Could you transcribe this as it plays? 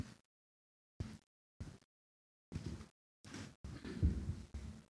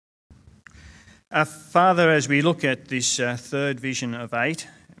Father, as we look at this third vision of 8,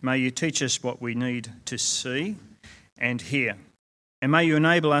 may you teach us what we need to see and hear. And may you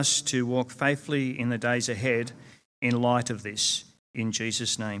enable us to walk faithfully in the days ahead in light of this. In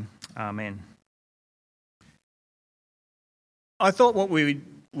Jesus' name, amen. I thought what we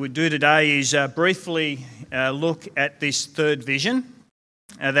would do today is briefly look at this third vision,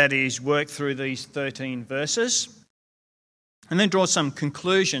 that is, work through these 13 verses, and then draw some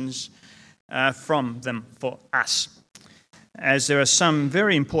conclusions from them for us, as there are some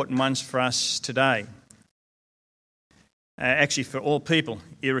very important ones for us today. Actually, for all people,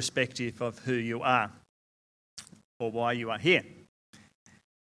 irrespective of who you are or why you are here.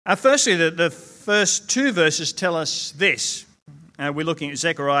 Firstly, the first two verses tell us this. We're looking at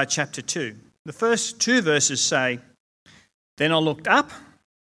Zechariah chapter 2. The first two verses say, "Then I looked up,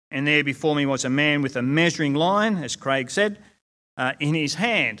 and there before me was a man with a measuring line," as Craig said, in his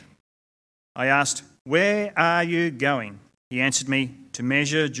hand. I asked, "Where are you going?" He answered me, "To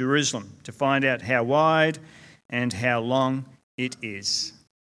measure Jerusalem, to find out how wide and how long it is."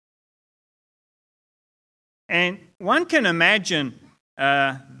 And one can imagine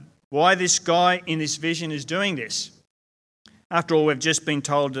why this guy in this vision is doing this. After all, we've just been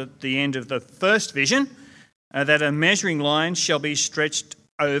told at the end of the first vision that a measuring line shall be stretched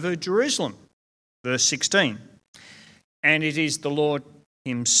over Jerusalem. Verse 16. And it is the Lord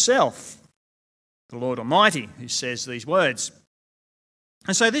himself, the Lord Almighty, who says these words.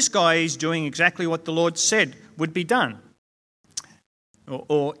 And so this guy is doing exactly what the Lord said would be done.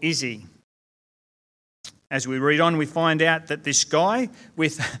 Or is he? As we read on, we find out that this guy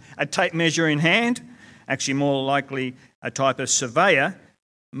with a tape measure in hand, actually more likely a type of surveyor,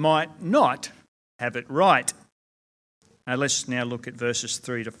 might not have it right. Let's now look at verses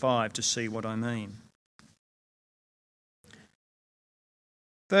 3 to 5 to see what I mean.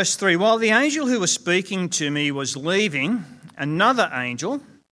 Verse 3, while the angel who was speaking to me was leaving, another angel,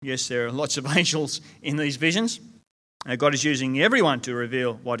 yes, there are lots of angels in these visions. God is using everyone to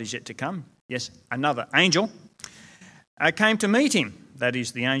reveal what is yet to come. Yes, another angel came to meet him, that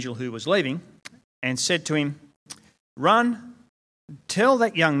is the angel who was leaving, and said to him, "Run, tell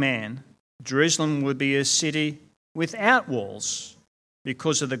that young man, Jerusalem will be a city without walls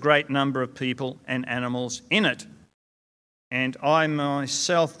because of the great number of people and animals in it. And I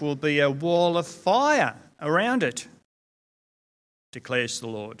myself will be a wall of fire around it, declares the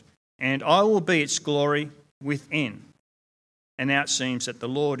Lord, and I will be its glory within." And now it seems that the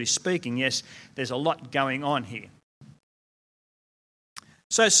Lord is speaking. Yes, there's a lot going on here.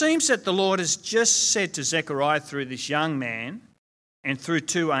 So it seems that the Lord has just said to Zechariah through this young man and through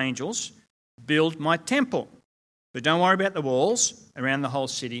two angels, "Build my temple, but don't worry about the walls around the whole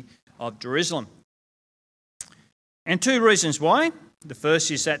city of Jerusalem." And two reasons why. The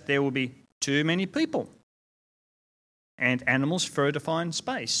first is that there will be too many people and animals for her to find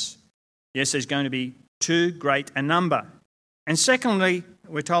space. Yes, there's going to be too great a number. And secondly,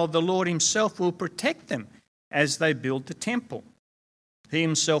 we're told the Lord himself will protect them as they build the temple. He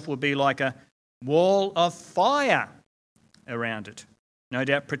himself will be like a wall of fire around it, no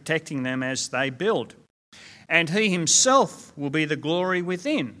doubt protecting them as they build. And he himself will be the glory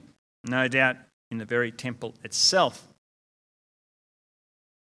within, no doubt in the very temple itself.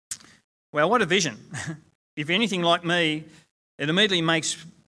 Well, what a vision. If you're anything like me, it immediately makes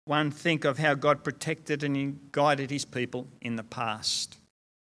one think of how God protected and guided his people in the past,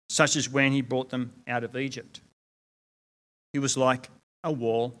 such as when he brought them out of Egypt. He was like a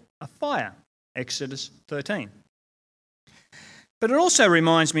wall of fire, Exodus 13. But it also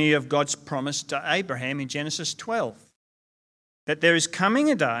reminds me of God's promise to Abraham in Genesis 12, that there is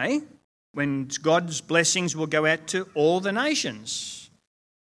coming a day when God's blessings will go out to all the nations,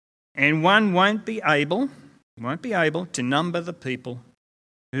 and one won't be able to number the people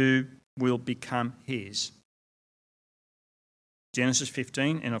who will become his. Genesis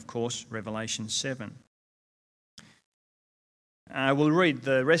 15 and, of course, Revelation 7. We'll read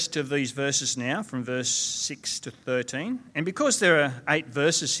the rest of these verses now from verse 6 to 13. And because there are 8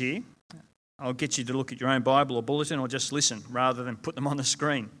 verses here, I'll get you to look at your own Bible or bulletin or just listen rather than put them on the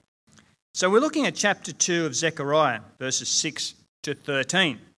screen. So we're looking at chapter 2 of Zechariah, verses 6 to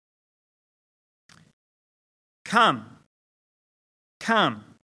 13. Come,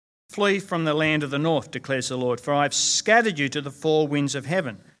 flee from the land of the north, declares the Lord, for I have scattered you to the four winds of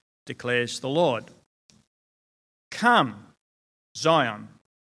heaven, declares the Lord. Come, Zion,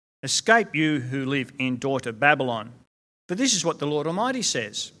 escape you who live in daughter Babylon. For this is what the Lord Almighty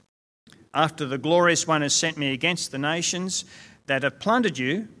says. After the glorious one has sent me against the nations that have plundered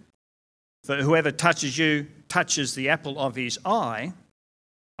you, for whoever touches you touches the apple of his eye,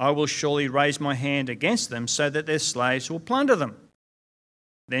 I will surely raise my hand against them so that their slaves will plunder them.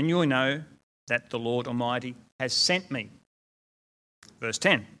 Then you will know that the Lord Almighty has sent me. Verse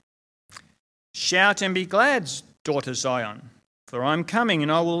 10. Shout and be glad, daughter Zion, for I am coming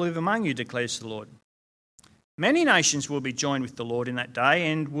and I will live among you, declares the Lord. Many nations will be joined with the Lord in that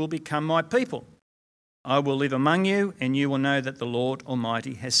day and will become my people. I will live among you, and you will know that the Lord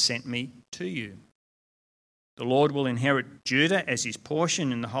Almighty has sent me to you. The Lord will inherit Judah as his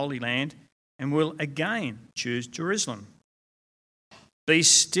portion in the Holy Land and will again choose Jerusalem. Be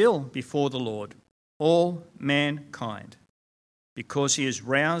still before the Lord, all mankind, because he has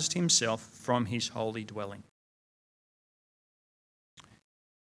roused himself from his holy dwelling.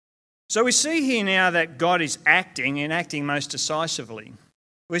 So we see here now that God is acting and acting most decisively.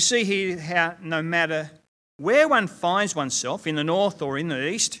 We see here how no matter where one finds oneself, in the north or in the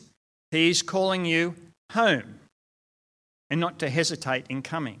east, he is calling you home and not to hesitate in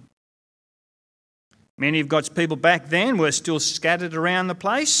coming. Many of God's people back then were still scattered around the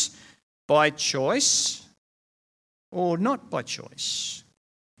place by choice or not by choice.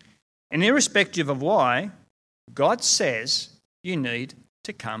 And irrespective of why, God says you need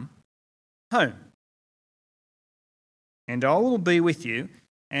to come home. And I will be with you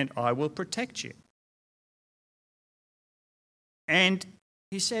and I will protect you. And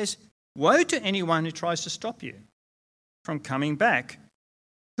he says, woe to anyone who tries to stop you from coming back.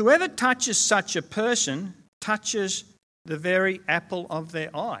 Whoever touches such a person touches the very apple of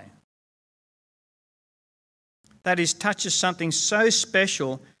their eye. That is, touches something so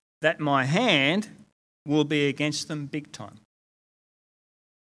special that my hand will be against them big time.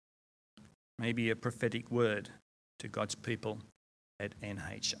 Maybe a prophetic word to God's people at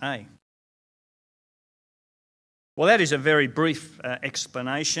NHA. Well, that is a very brief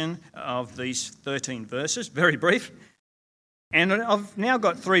explanation of these 13 verses, very brief. And I've now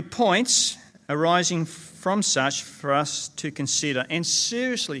got 3 points arising from such for us to consider and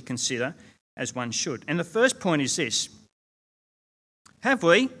seriously consider as one should. And the first point is this. Have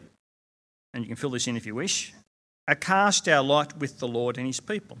we, and you can fill this in if you wish, cast our lot with the Lord and his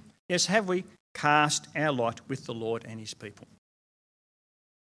people? Yes, have we cast our lot with the Lord and his people?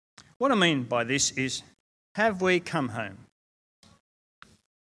 What I mean by this is, have we come home?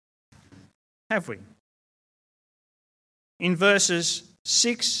 Have we? In verses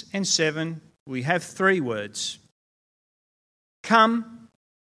 6 and 7, we have 3 words. Come,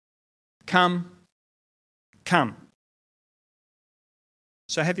 come, come.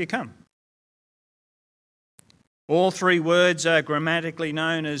 So have you come? All 3 words are grammatically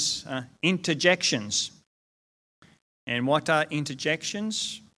known as interjections. And what are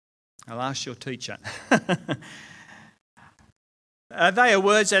interjections? I'll ask your teacher. They are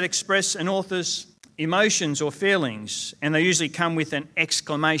words that express an author's emotions or feelings, and they usually come with an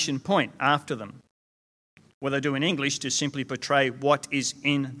exclamation point after them. What they do in English to simply portray what is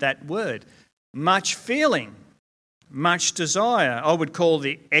in that word. Much feeling, much desire. I would call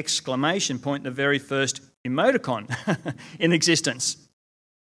the exclamation point the very first emoticon in existence.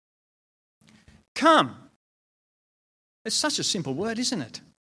 Come. It's such a simple word, isn't it?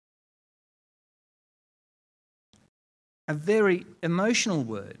 A very emotional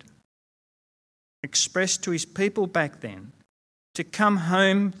word expressed to his people back then to come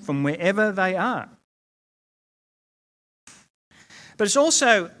home from wherever they are. But it's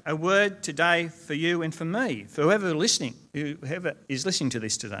also a word today for you and for me, for whoever is listening to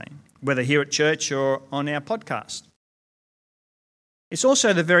this today, whether here at church or on our podcast. It's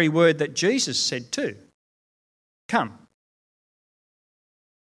also the very word that Jesus said too. Come.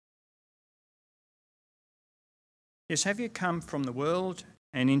 Yes, have you come from the world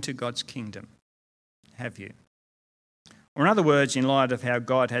and into God's kingdom? Have you? Or in other words, in light of how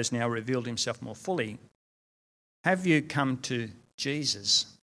God has now revealed himself more fully, have you come to Jesus,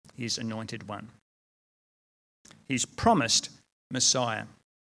 his anointed one, his promised Messiah?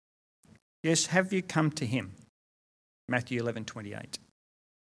 Yes, have you come to him? Matthew 11:28.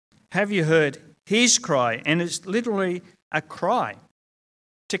 Have you heard his cry? And it's literally a cry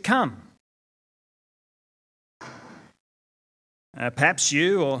to come. Perhaps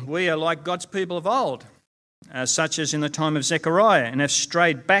you or we are like God's people of old, such as in the time of Zechariah, and have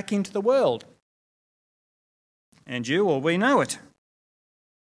strayed back into the world. And you or we know it.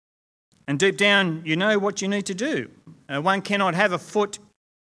 And deep down, you know what you need to do. One cannot have a foot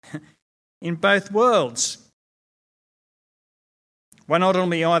in both worlds. One not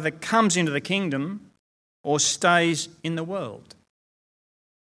only either comes into the kingdom or stays in the world.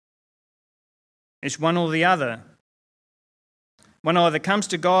 It's one or the other. One either comes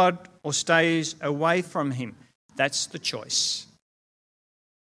to God or stays away from him. That's the choice.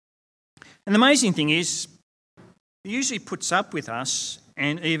 And the amazing thing is, he usually puts up with us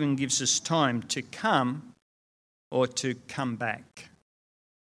and even gives us time to come or to come back.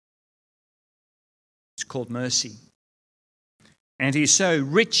 It's called mercy. And he's so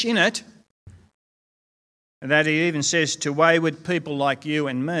rich in it that he even says to wayward people like you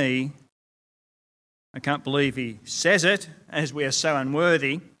and me, I can't believe he says it, as we are so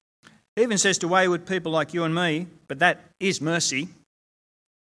unworthy. He even says to wayward people like you and me, but that is mercy,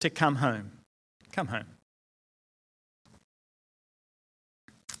 to come home. Come home.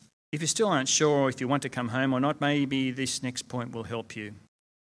 If you still aren't sure if you want to come home or not, maybe this next point will help you.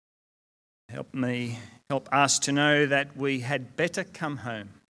 Help us to know that we had better come home.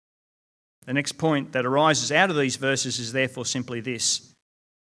 The next point that arises out of these verses is therefore simply this: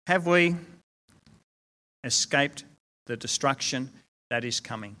 have we escaped the destruction that is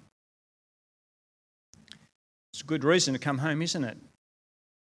coming? It's a good reason to come home, isn't it?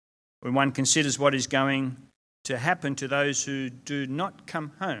 When one considers what is going to happen to those who do not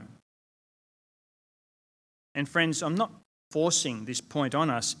come home. And friends, I'm not forcing this point on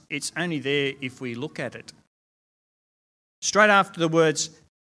us. It's only there if we look at it. Straight after the words,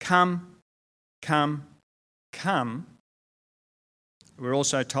 come, come, come, we're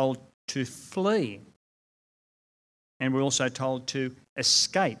also told to flee. And we're also told to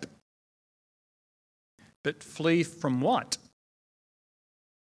escape. But flee from what?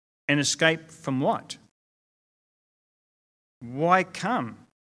 And escape from what? Why come,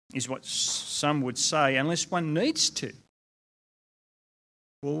 is what some would say, unless one needs to.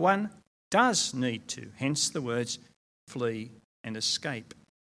 Well, one does need to, hence the words flee and escape.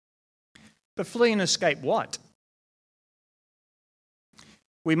 But flee and escape what?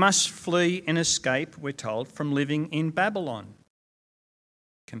 We must flee and escape, we're told, from living in Babylon.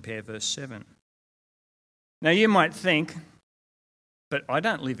 Compare verse 7. Now you might think, but I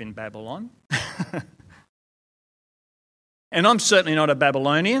don't live in Babylon. And I'm certainly not a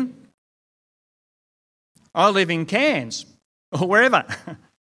Babylonian. I live in Cairns or wherever.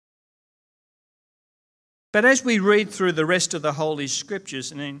 But as we read through the rest of the Holy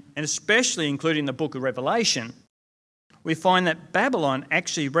Scriptures, and especially including the book of Revelation, we find that Babylon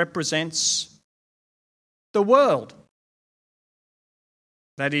actually represents the world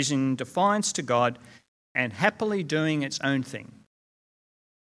that is in defiance to God and happily doing its own thing.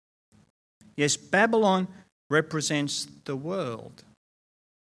 Yes, Babylon represents the world.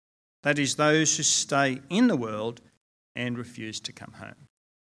 That is, those who stay in the world and refuse to come home.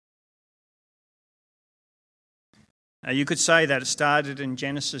 You could say that it started in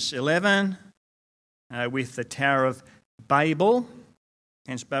Genesis 11 with the Tower of Babel,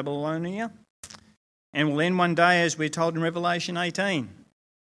 hence Babylonia, and will end one day, as we're told in Revelation 18.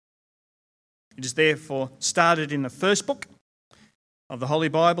 It is therefore started in the first book of the Holy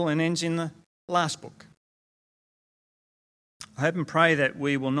Bible and ends in the last book. I hope and pray that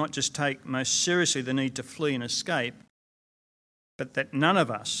we will not just take most seriously the need to flee and escape, but that none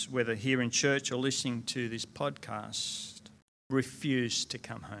of us, whether here in church or listening to this podcast, refuse to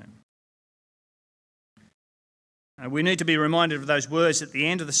come home. We need to be reminded of those words at the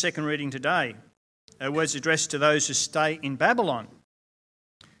end of the second reading today, words addressed to those who stay in Babylon,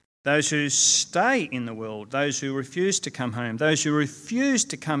 those who stay in the world, those who refuse to come home, those who refuse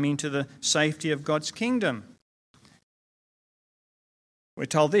to come into the safety of God's kingdom. We're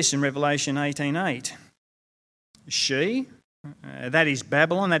told this in Revelation 18:8. She, that is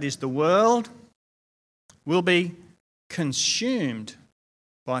Babylon, that is the world, will be consumed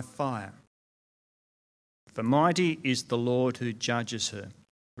by fire. For mighty is the Lord who judges her.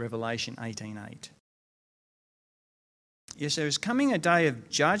 Revelation 18:8. Yes, there is coming a day of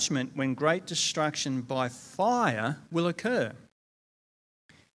judgment when great destruction by fire will occur.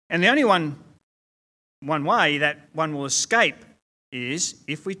 And the only one way that one will escape is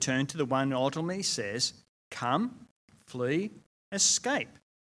if we turn to the one who ultimately says, come, flee, escape.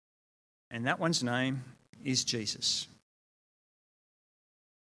 And that one's name is Jesus.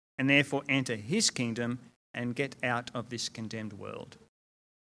 And therefore enter his kingdom and get out of this condemned world.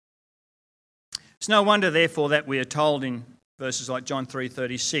 It's no wonder, therefore, that we are told in verses like John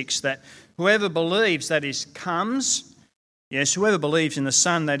 3:36 that whoever believes, that is, comes, yes, whoever believes in the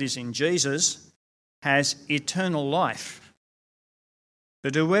Son, that is, in Jesus, has eternal life.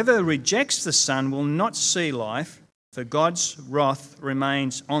 But whoever rejects the Son will not see life, for God's wrath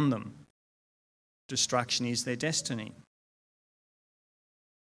remains on them. Destruction is their destiny.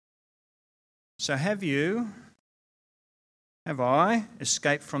 So have I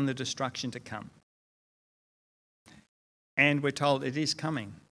escaped from the destruction to come? And we're told it is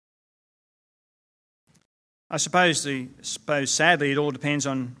coming. I suppose sadly it all depends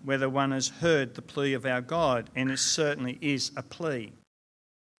on whether one has heard the plea of our God, and it certainly is a plea.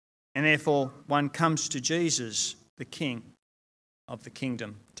 And therefore one comes to Jesus, the King of the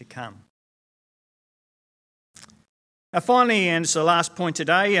kingdom to come. Now finally, and it's the last point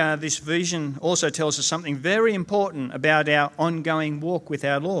today, this vision also tells us something very important about our ongoing walk with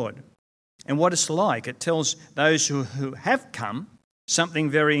our Lord and what it's like. It tells those who have come something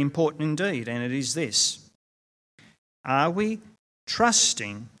very important indeed, and it is this. Are we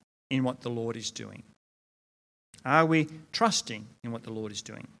trusting in what the Lord is doing? Are we trusting in what the Lord is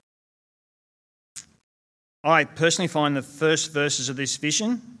doing? I personally find the first verses of this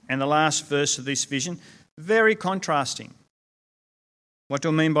vision and the last verse of this vision very contrasting. What do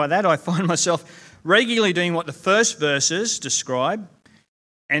I mean by that? I find myself regularly doing what the first verses describe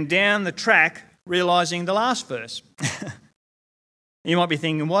and down the track realising the last verse. You might be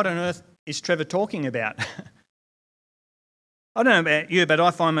thinking, what on earth is Trevor talking about? I don't know about you, but I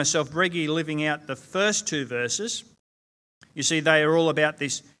find myself regularly living out the first two verses. You see, they are all about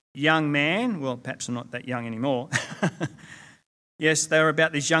this young man. Well, perhaps I'm not that young anymore. Yes, they were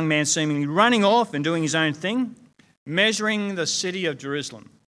about this young man seemingly running off and doing his own thing, measuring the city of Jerusalem.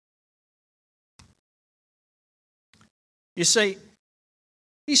 You see,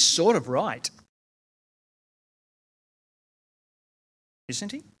 he's sort of right,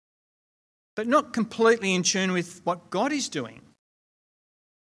 isn't he? But not completely in tune with what God is doing.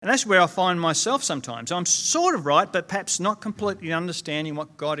 And that's where I find myself sometimes. I'm sort of right, but perhaps not completely understanding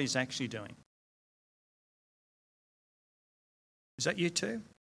what God is actually doing. Is that you too?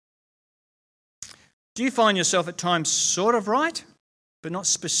 Do you find yourself at times sort of right, but not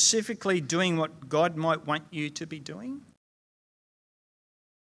specifically doing what God might want you to be doing?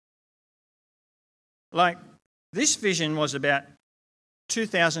 Like, this vision was about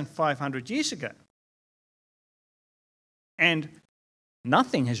 2,500 years ago. And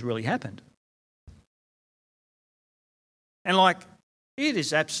nothing has really happened. And it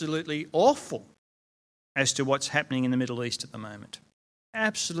is absolutely awful as to what's happening in the Middle East at the moment.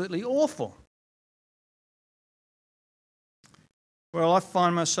 Absolutely awful. Well, I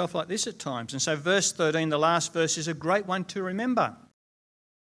find myself like this at times. And so verse 13, the last verse, is a great one to remember.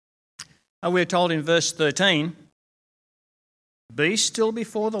 We're told in verse 13, "Be still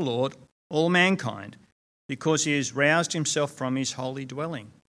before the Lord, all mankind, because he has roused himself from his holy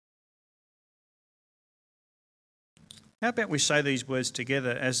dwelling." How about we say these words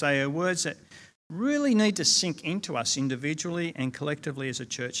together, as they are words that really need to sink into us individually and collectively as a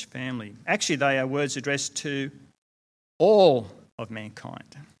church family. Actually, they are words addressed to all of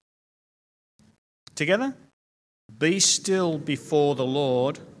mankind. Together, "Be still before the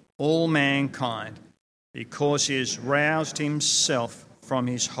Lord, all mankind, because he has roused himself from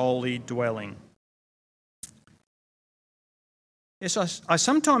his holy dwelling." Yes, I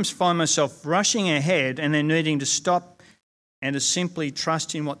sometimes find myself rushing ahead and then needing to stop and to simply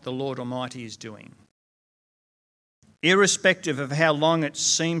trust in what the Lord Almighty is doing. Irrespective of how long it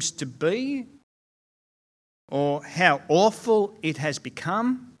seems to be, or how awful it has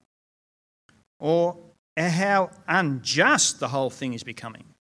become, or how unjust the whole thing is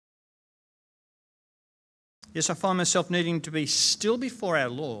becoming. Yes, I find myself needing to be still before our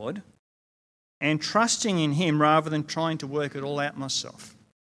Lord and trusting in him rather than trying to work it all out myself.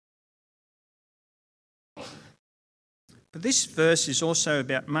 But this verse is also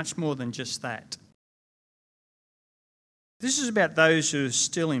about much more than just that. This is about those who are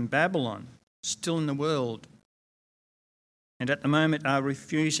still in Babylon, still in the world, and at the moment are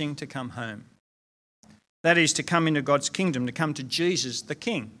refusing to come home. That is, to come into God's kingdom, to come to Jesus the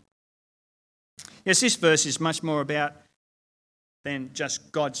King. Yes, this verse is much more about than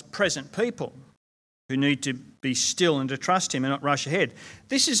just God's present people who need to be still and to trust him and not rush ahead.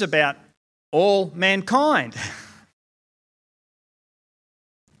 This is about all mankind.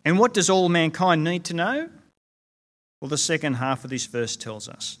 And what does all mankind need to know? Well, the second half of this verse tells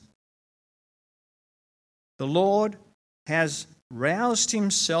us. The Lord has roused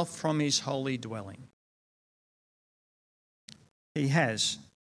himself from his holy dwelling. He has.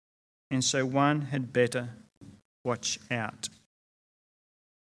 And so one had better watch out.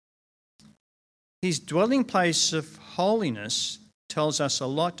 His dwelling place of holiness tells us a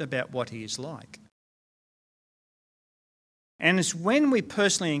lot about what he is like. And it's when we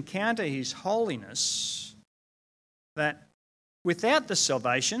personally encounter his holiness that without the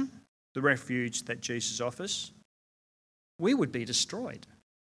salvation, the refuge that Jesus offers, we would be destroyed.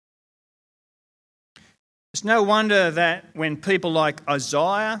 It's no wonder that when people like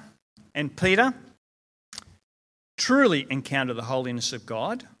Isaiah and Peter truly encounter the holiness of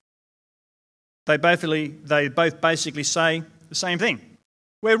God, They both basically say the same thing.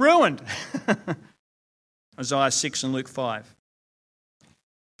 We're ruined. Isaiah 6 and Luke 5.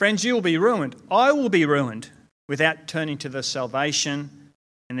 Friends, you will be ruined. I will be ruined without turning to the salvation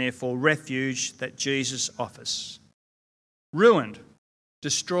and therefore refuge that Jesus offers. Ruined,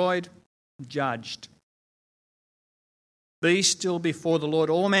 destroyed, judged. Be still before the Lord,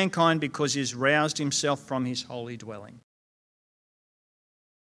 all mankind, because he has roused himself from his holy dwelling.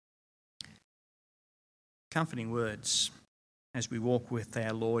 Comforting words as we walk with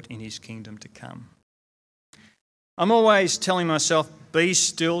our Lord in his kingdom to come. I'm always telling myself, be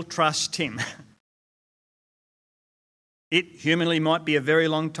still, trust him. It humanly might be a very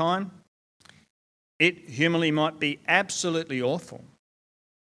long time. It humanly might be absolutely awful.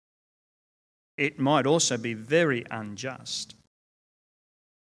 It might also be very unjust.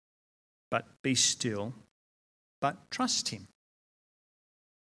 But be still, but trust him.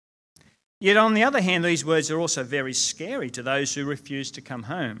 Yet on the other hand, these words are also very scary to those who refuse to come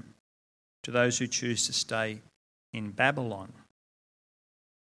home, to those who choose to stay in Babylon.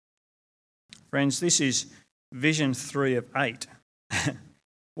 Friends, this is vision 3 of 8.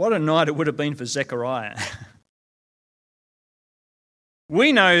 What a night it would have been for Zechariah.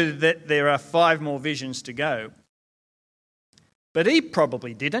 We know that there are 5 more visions to go, but he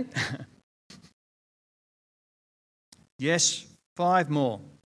probably didn't. Yes, 5 more.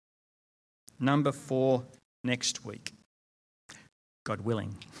 Number 4 next week, God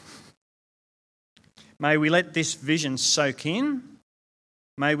willing. May we let this vision soak in.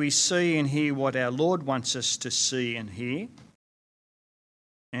 May we see and hear what our Lord wants us to see and hear.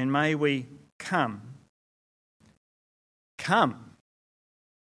 And may we come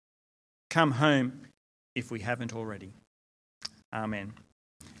home if we haven't already. Amen.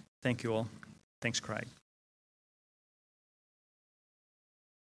 Thank you all. Thanks, Craig.